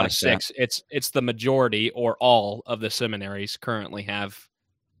something 5 out like of 6, it's the majority or all of the seminaries currently have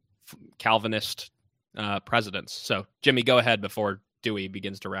Calvinist presidents. So Jimmy, go ahead before Dewey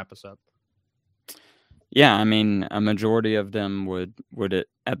begins to wrap us up. Yeah, I mean, a majority of them would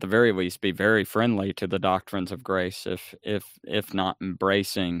at the very least be very friendly to the doctrines of grace, if not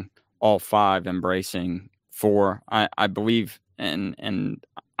embracing all 5, embracing 4. I believe, and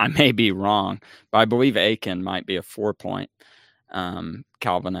I may be wrong, but I believe Aiken might be a 4-point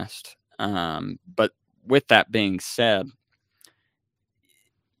Calvinist. But with that being said,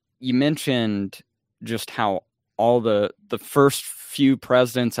 you mentioned just how all the first few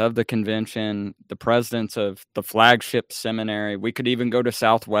presidents of the convention, the presidents of the flagship seminary, we could even go to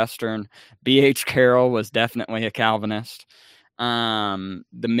Southwestern. B.H. Carroll was definitely a Calvinist. The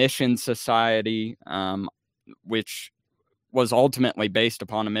Mission Society, which was ultimately based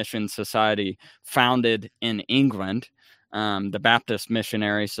upon a mission society founded in England, the Baptist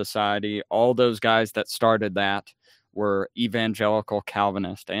Missionary Society, all those guys that started that were evangelical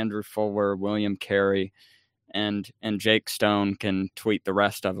Calvinists. Andrew Fuller, William Carey, and Jake Stone can tweet the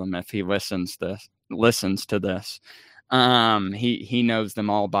rest of them if he listens to this. He knows them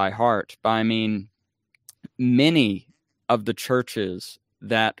all by heart. But I mean, many of the churches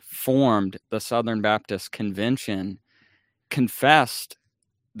that formed the Southern Baptist Convention confessed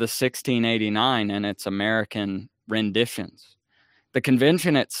the 1689 and its American renditions. The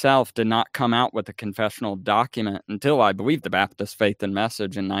convention itself did not come out with a confessional document until, I believe, the Baptist Faith and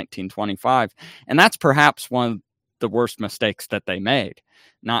Message in 1925. And that's perhaps one of the worst mistakes that they made,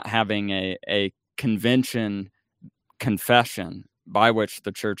 not having a convention confession by which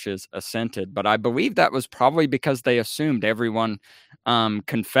the churches assented. But I believe that was probably because they assumed everyone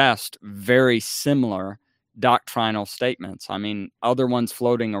confessed very similar doctrinal statements. I mean, other ones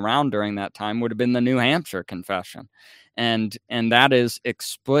floating around during that time would have been the New Hampshire Confession. And that is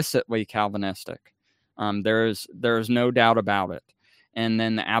explicitly Calvinistic. There is no doubt about it. And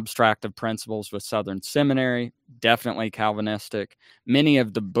then the Abstract of Principles with Southern Seminary, definitely Calvinistic. Many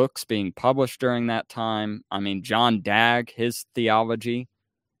of the books being published during that time, I mean, John Dagg, his theology,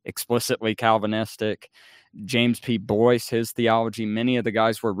 explicitly Calvinistic. James P. Boyce, his theology, many of the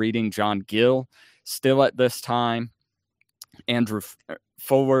guys were reading John Gill still at this time. Andrew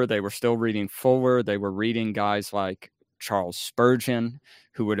Fuller, they were still reading Fuller. They were reading guys like Charles Spurgeon,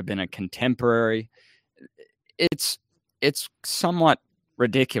 who would have been a contemporary. It's somewhat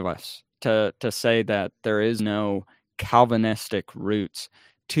ridiculous to say that there is no Calvinistic roots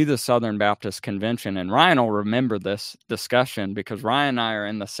to the Southern Baptist Convention. And Ryan will remember this discussion because Ryan and I are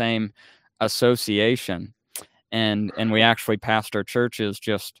in the same association, and we actually pastor churches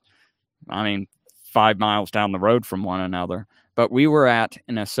just, 5 miles down the road from one another. But we were at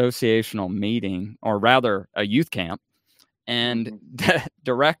an associational meeting, or rather a youth camp, and the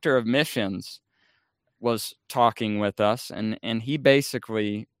director of missions was talking with us, and he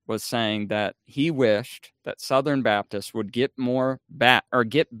basically was saying that he wished that Southern Baptists would get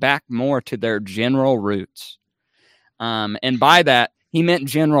back more to their general roots. And by that, he meant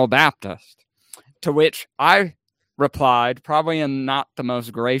General Baptist, to which I replied, probably in not the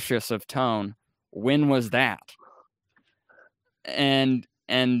most gracious of tone, when was that? And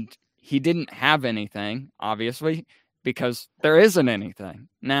he didn't have anything, obviously, because there isn't anything.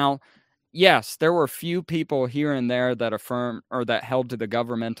 Now, yes, there were a few people here and there that affirmed or that held to the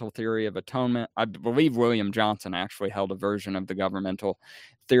governmental theory of atonement. I believe William Johnson actually held a version of the governmental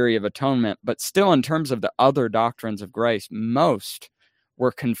theory of atonement, but still, in terms of the other doctrines of grace, most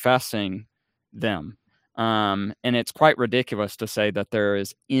were confessing them. And it's quite ridiculous to say that there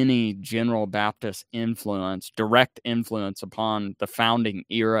is any General Baptist influence, direct influence upon the founding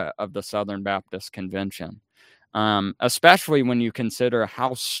era of the Southern Baptist Convention. Especially when you consider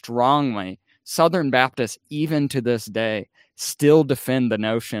how strongly Southern Baptists, even to this day, still defend the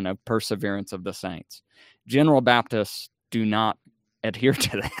notion of perseverance of the saints. General Baptists do not adhere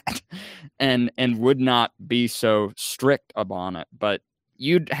to that and would not be so strict upon it. But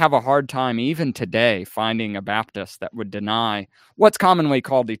you'd have a hard time even today finding a Baptist that would deny what's commonly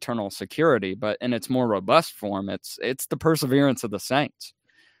called eternal security, but in its more robust form, it's the perseverance of the saints.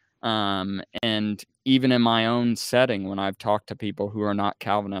 And even in my own setting, when I've talked to people who are not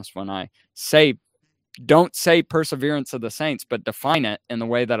Calvinists, when I say, don't say perseverance of the saints, but define it in the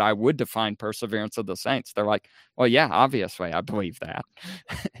way that I would define perseverance of the saints, they're like, well, yeah, obviously I believe that.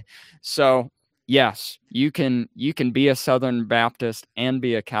 So yes, you can be a Southern Baptist and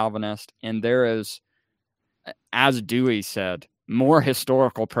be a Calvinist, and there is, as Dewey said, more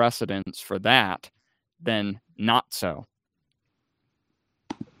historical precedence for that than not so.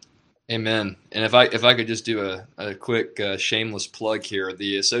 Amen. And if I could just do a quick shameless plug here,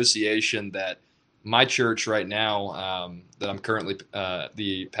 the association that my church right now, that I'm currently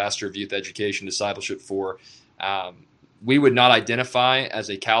the pastor of youth education discipleship for, we would not identify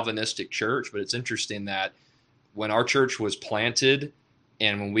as a Calvinistic church, but it's interesting that when our church was planted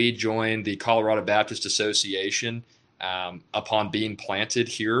and when we joined the Colorado Baptist Association, upon being planted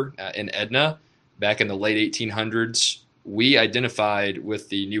here in Edna back in the late 1800s, we identified with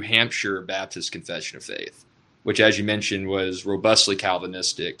the New Hampshire Baptist Confession of Faith, which, as you mentioned, was robustly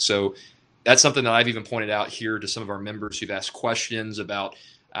Calvinistic. So that's something that I've even pointed out here to some of our members who've asked questions about,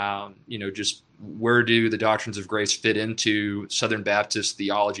 just where do the doctrines of grace fit into Southern Baptist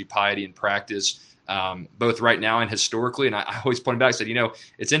theology, piety, and practice, both right now and historically. And I always point back and said,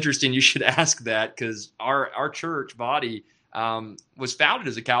 it's interesting you should ask that, because our church body was founded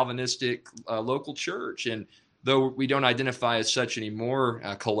as a Calvinistic local church. And though we don't identify as such anymore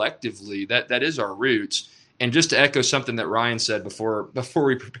collectively, that is our roots. And just to echo something that Ryan said before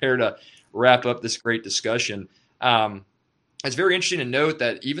we prepare to wrap up this great discussion, it's very interesting to note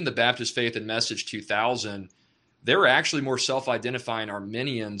that even the Baptist Faith and Message 2000, there were actually more self-identifying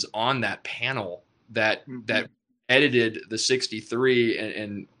Arminians on that panel that edited the 63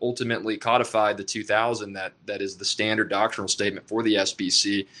 and ultimately codified the 2000 that is the standard doctrinal statement for the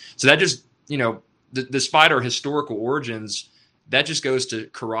SBC. So that just, despite our historical origins, that just goes to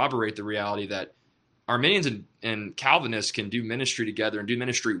corroborate the reality that Arminians and Calvinists can do ministry together and do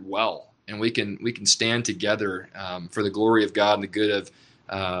ministry well. And we can stand together for the glory of God and the good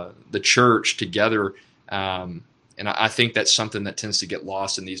of the church together. And I think that's something that tends to get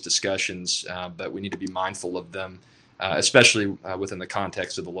lost in these discussions, but we need to be mindful of them, especially within the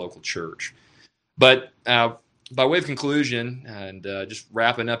context of the local church. But by way of conclusion and just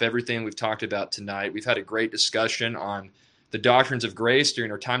wrapping up everything we've talked about tonight, we've had a great discussion on the doctrines of grace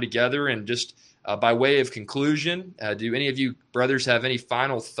during our time together. And just by way of conclusion, do any of you brothers have any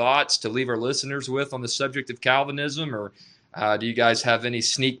final thoughts to leave our listeners with on the subject of Calvinism, or do you guys have any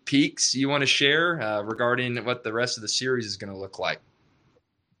sneak peeks you want to share regarding what the rest of the series is going to look like?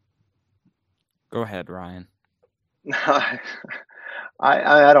 Go ahead, Ryan. I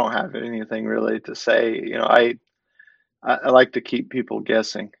don't have anything really to say. I like to keep people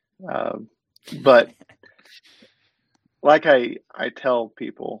guessing, but like I tell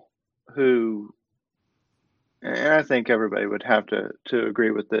people who, and I think everybody would have to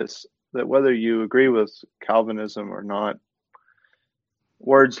agree with this, that whether you agree with Calvinism or not,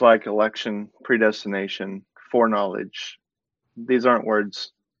 words like election, predestination, foreknowledge, these aren't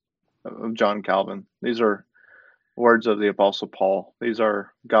words of John Calvin. These are words of the Apostle Paul. These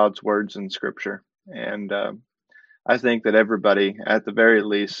are God's words in Scripture. And I think that everybody, at the very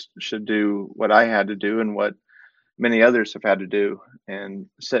least, should do what I had to do and what many others have had to do, and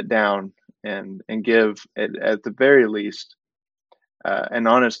sit down and give, at the very least, an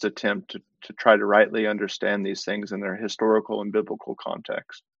honest attempt to try to rightly understand these things in their historical and biblical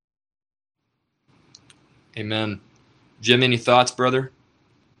context. Amen. Jim, any thoughts, brother?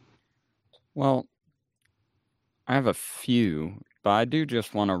 Well, I have a few, but I do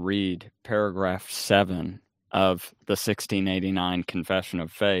just want to read paragraph 7 of the 1689 Confession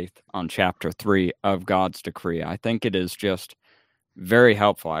of Faith on chapter 3 of God's Decree. I think it is just very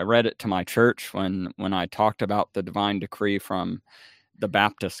helpful. I read it to my church when I talked about the divine decree from the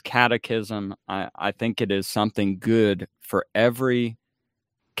Baptist Catechism. I think it is something good for every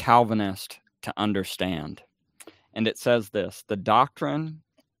Calvinist to understand. And it says this: the doctrine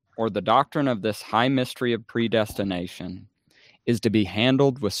of this high mystery of predestination is to be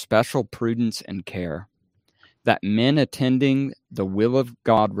handled with special prudence and care, that men attending the will of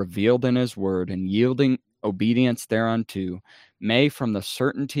God revealed in his word and yielding obedience thereunto may, from the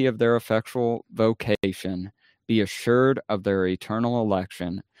certainty of their effectual vocation, be assured of their eternal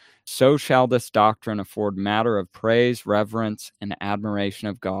election. So shall this doctrine afford matter of praise, reverence, and admiration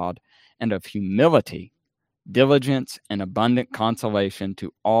of God, and of humility, diligence, and abundant consolation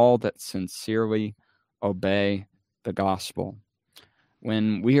to all that sincerely obey the gospel.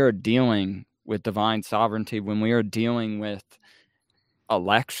 when we are dealing with divine sovereignty, when we are dealing with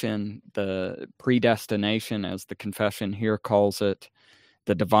election, the predestination, as the confession here calls it,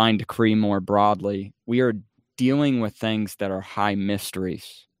 the divine decree more broadly, we are dealing with things that are high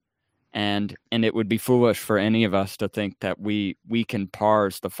mysteries. And it would be foolish for any of us to think that we can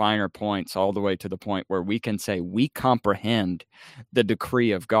parse the finer points all the way to the point where we can say we comprehend the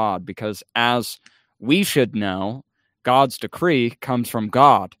decree of God, because as we should know, God's decree comes from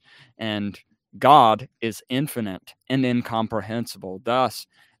God, and God is infinite and incomprehensible. Thus,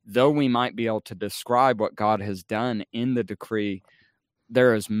 though we might be able to describe what God has done in the decree,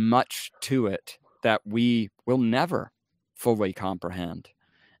 there is much to it that we will never fully comprehend.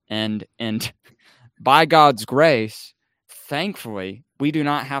 And by God's grace, thankfully, we do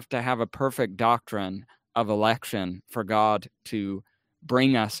not have to have a perfect doctrine of election for God to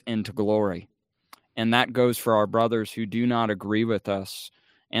bring us into glory. And that goes for our brothers who do not agree with us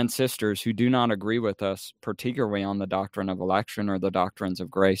and sisters who do not agree with us, particularly on the doctrine of election or the doctrines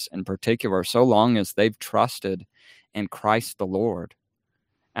of grace in particular, so long as they've trusted in Christ the Lord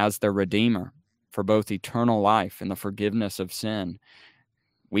as their Redeemer for both eternal life and the forgiveness of sin.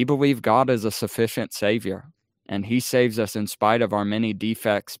 We believe God is a sufficient Savior, and He saves us in spite of our many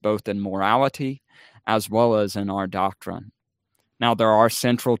defects, both in morality as well as in our doctrine. Now, there are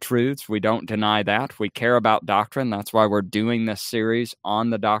central truths. We don't deny that. We care about doctrine. That's why we're doing this series on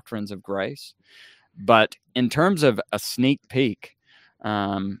the doctrines of grace. But in terms of a sneak peek,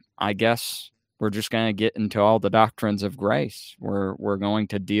 I guess we're just going to get into all the doctrines of grace. We're going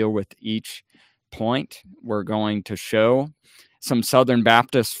to deal with each point. We're going to show some Southern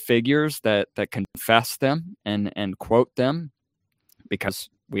Baptist figures that confess them and quote them, because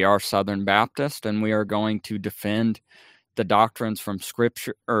we are Southern Baptist, and we are going to defend the doctrines from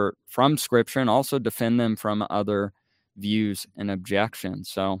Scripture, and also defend them from other views and objections.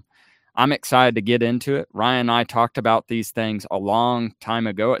 So I'm excited to get into it. Ryan and I talked about these things a long time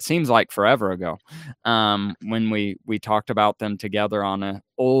ago. It seems like forever ago, when we talked about them together on an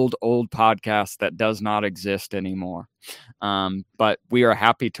old podcast that does not exist anymore. But we are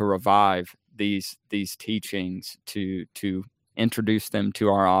happy to revive these teachings to introduce them to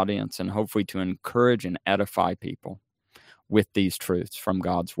our audience and hopefully to encourage and edify people with these truths from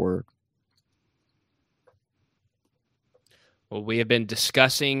God's Word. Well, we have been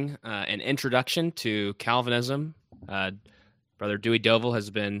discussing an introduction to Calvinism. Brother Dewey Dovel has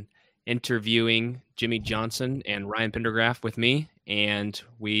been interviewing Jimmy Johnson and Ryan Pendergraft with me, and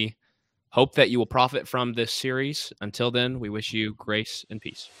we hope that you will profit from this series. Until then, we wish you grace and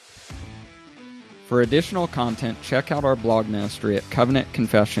peace. For additional content, check out our blog ministry at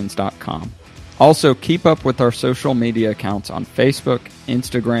covenantconfessions.com. Also, keep up with our social media accounts on Facebook,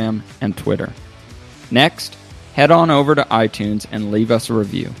 Instagram, and Twitter. Next, head on over to iTunes and leave us a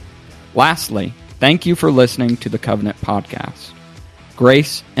review. Lastly, thank you for listening to the Covenant Podcast.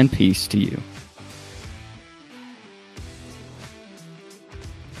 Grace and peace to you.